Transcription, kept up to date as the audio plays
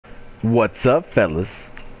What's up, fellas?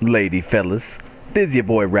 Lady fellas? This is your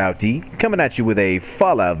boy Rou-D, coming at you with a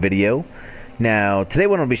Fallout video. Now, today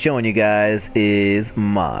what I'll be showing you guys is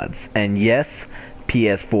mods. And yes,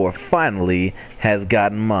 PS4 finally has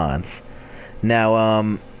gotten mods.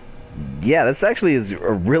 Now, yeah, this actually is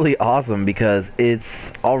really awesome because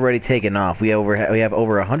it's already taken off. We have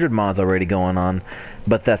over 100 mods already going on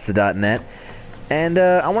Bethesda.net. And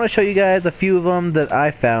I want to show you guys a few of them that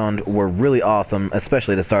I found were really awesome,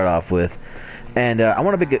 especially to start off with. And I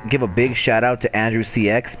want to give a big shout out to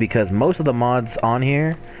Andrewcx because most of the mods on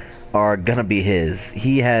here are gonna be his.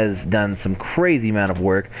 He has done some crazy amount of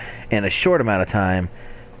work in a short amount of time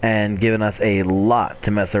and given us a lot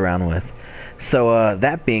to mess around with. So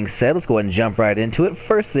that being said, let's go ahead and jump right into it.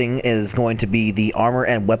 First thing is going to be the Armor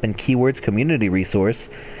and Weapon Keywords community resource.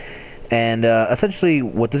 And essentially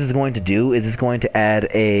what this is going to do is it's going to add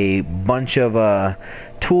a bunch of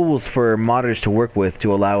tools for modders to work with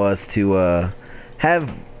to allow us to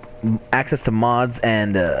have access to mods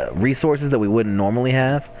and resources that we wouldn't normally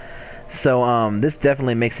have. So this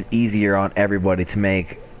definitely makes it easier on everybody to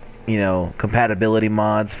make, you know, compatibility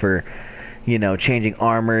mods for, you know, changing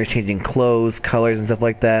armors, changing clothes, colors, and stuff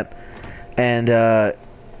like that. And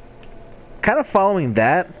kind of following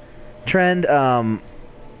that trend,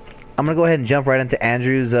 I'm gonna go ahead and jump right into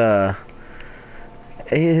Andrew's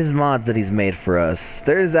his mods that he's made for us.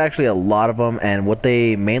 There's actually a lot of them, and what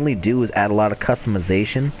they mainly do is add a lot of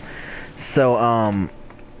customization. So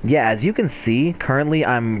yeah, as you can see, currently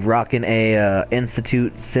I'm rocking a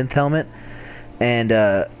Institute synth helmet, and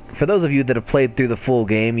for those of you that have played through the full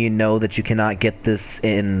game, you know that you cannot get this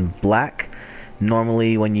in black.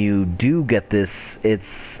 Normally when you do get this,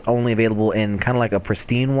 it's only available in kind of like a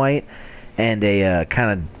pristine white and a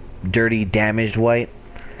kind of dirty, damaged white.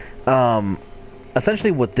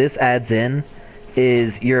 Essentially what this adds in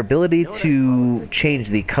is your ability to change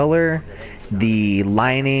the color, the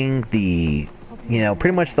lining, the, you know,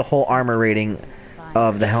 pretty much the whole armor rating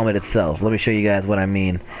of the helmet itself. Let me show you guys what I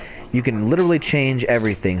mean. You can literally change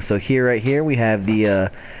everything. So here, right here, we have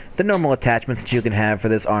the normal attachments that you can have for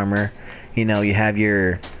this armor. You know, you have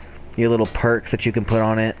your little perks that you can put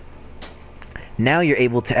on it. Now you're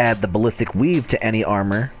able to add the ballistic weave to any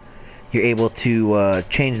armor. You're able to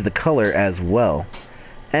change the color as well.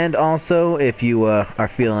 And also, if you are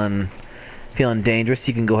feeling dangerous,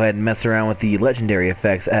 you can go ahead and mess around with the legendary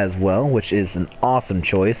effects as well, which is an awesome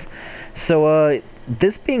choice. So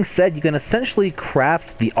this being said, you can essentially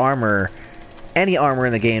craft the armor, any armor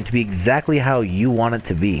in the game, to be exactly how you want it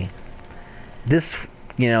to be. This,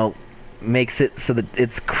 you know, makes it so that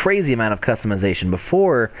it's crazy amount of customization.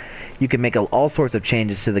 Before, you could make all sorts of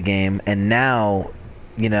changes to the game, and now,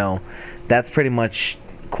 you know, that's pretty much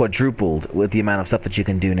quadrupled with the amount of stuff that you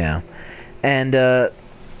can do now. And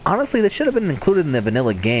honestly, this should have been included in the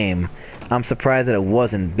vanilla game. I'm surprised that it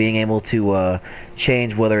wasn't, being able to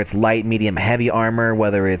change whether it's light, medium, heavy armor,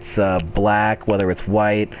 whether it's black, whether it's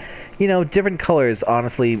white. You know, different colors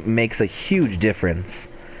honestly makes a huge difference.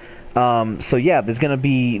 So yeah, there's gonna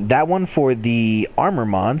be that one for the armor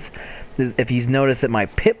mods. If you notice that my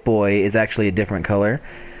Pip-Boy is actually a different color,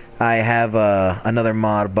 I have another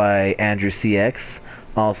mod by Andrewcx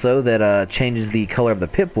also that changes the color of the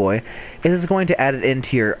Pip-Boy. It is going to add it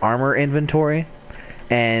into your armor inventory,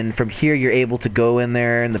 and from here you're able to go in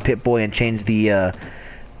there in the Pip-Boy and change the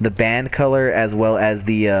band color as well as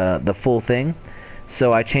the full thing.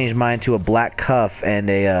 So I changed mine to a black cuff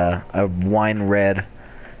and a wine red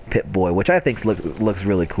Pip-Boy, which I think looks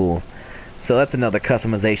really cool. So that's another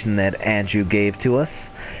customization that Andrew gave to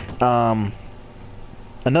us.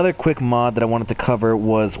 Another quick mod that I wanted to cover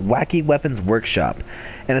was Wacky Weapons Workshop.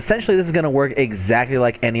 And essentially this is going to work exactly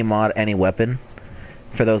like any mod, any weapon,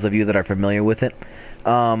 for those of you that are familiar with it.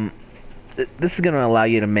 This is going to allow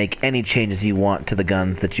you to make any changes you want to the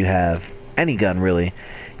guns that you have. Any gun, really.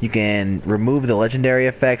 You can remove the legendary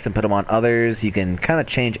effects and put them on others. You can kind of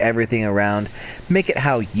change everything around. Make it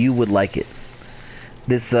how you would like it.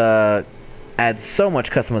 This adds so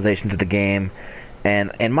much customization to the game,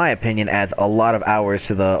 and in my opinion adds a lot of hours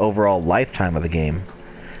to the overall lifetime of the game.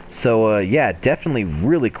 So yeah, definitely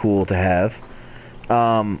really cool to have.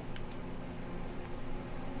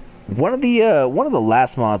 One of the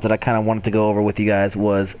last mods that I kind of wanted to go over with you guys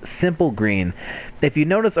was SimpleGreen. If you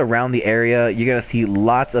notice around the area, you're gonna see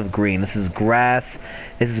lots of green. This is grass.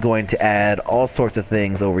 This is going to add all sorts of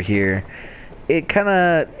things over here. It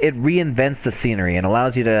reinvents the scenery and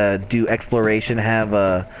allows you to do exploration, have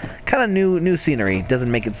a kind of new scenery. Doesn't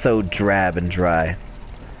make it so drab and dry.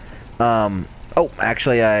 Oh,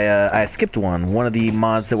 actually, I skipped one. One of the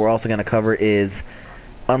mods that we're also going to cover is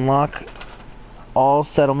unlock all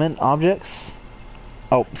settlement objects.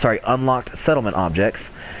 oh, sorry, unlocked settlement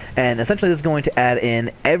objects. And essentially this is going to add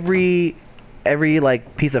in every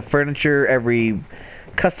like piece of furniture, every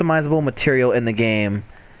customizable material in the game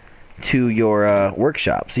to your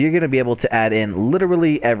workshop. So you're going to be able to add in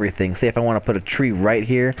literally everything. Say if I want to put a tree right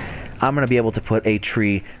here, I'm going to be able to put a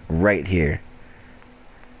tree right here.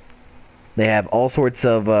 They have all sorts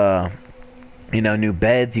of you know, new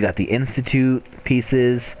beds. You got the Institute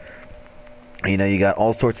pieces. You know, you got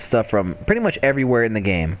all sorts of stuff from pretty much everywhere in the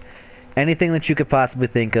game. Anything that you could possibly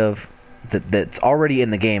think of that's already in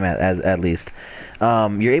the game at least.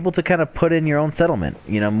 You're able to kind of put in your own settlement.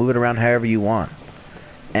 You know, move it around however you want.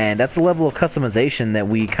 And that's a level of customization that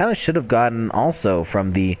we kind of should have gotten also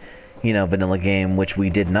from the, you know, vanilla game, which we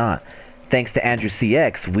did not. Thanks to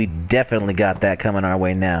Andrewcx, we definitely got that coming our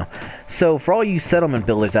way now. So for all you settlement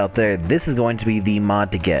builders out there, this is going to be the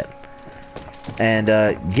mod to get. And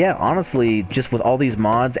yeah, honestly, just with all these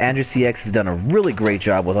mods, Andrewcx has done a really great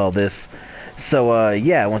job with all this. So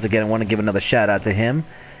yeah, once again, I want to give another shout out to him.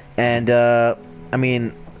 And I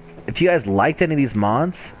mean, if you guys liked any of these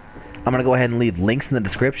mods, I'm going to go ahead and leave links in the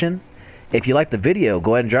description. If you liked the video,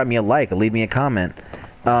 go ahead and drop me a like or leave me a comment.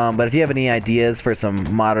 But if you have any ideas for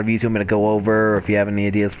some mod reviews you want me to go over, or if you have any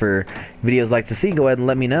ideas for videos I'd like to see, go ahead and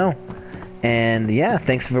let me know. And yeah,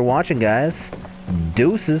 thanks for watching, guys.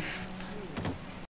 Deuces.